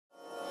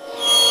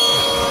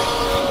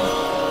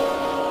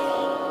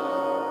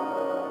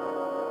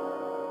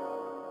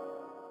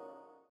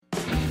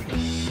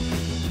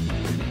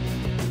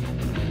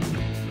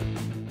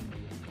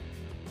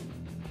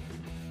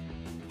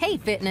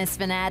fitness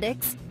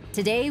fanatics!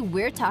 Today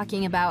we're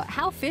talking about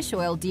how fish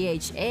oil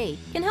DHA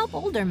can help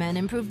older men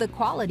improve the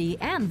quality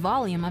and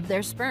volume of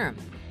their sperm.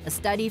 A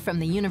study from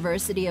the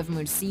University of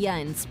Murcia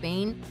in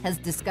Spain has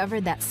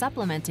discovered that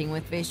supplementing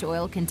with fish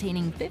oil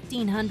containing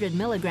 1,500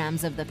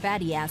 milligrams of the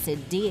fatty acid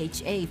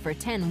DHA for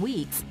 10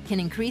 weeks can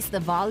increase the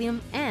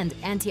volume and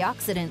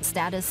antioxidant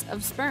status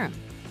of sperm.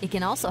 It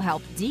can also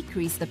help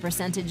decrease the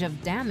percentage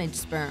of damaged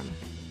sperm.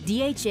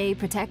 DHA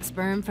protects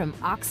sperm from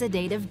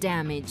oxidative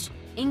damage,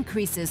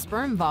 increases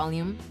sperm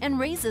volume, and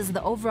raises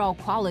the overall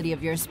quality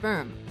of your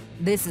sperm.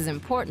 This is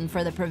important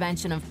for the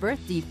prevention of birth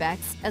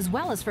defects as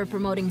well as for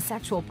promoting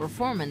sexual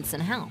performance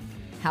and health.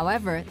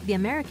 However, the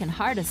American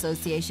Heart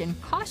Association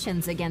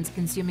cautions against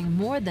consuming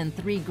more than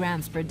 3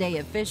 grams per day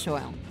of fish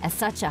oil, as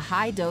such a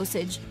high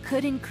dosage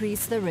could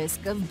increase the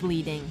risk of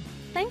bleeding.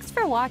 Thanks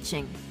for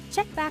watching.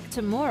 Check back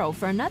tomorrow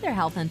for another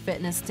health and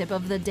fitness tip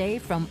of the day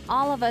from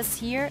all of us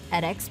here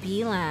at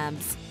XP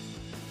Labs.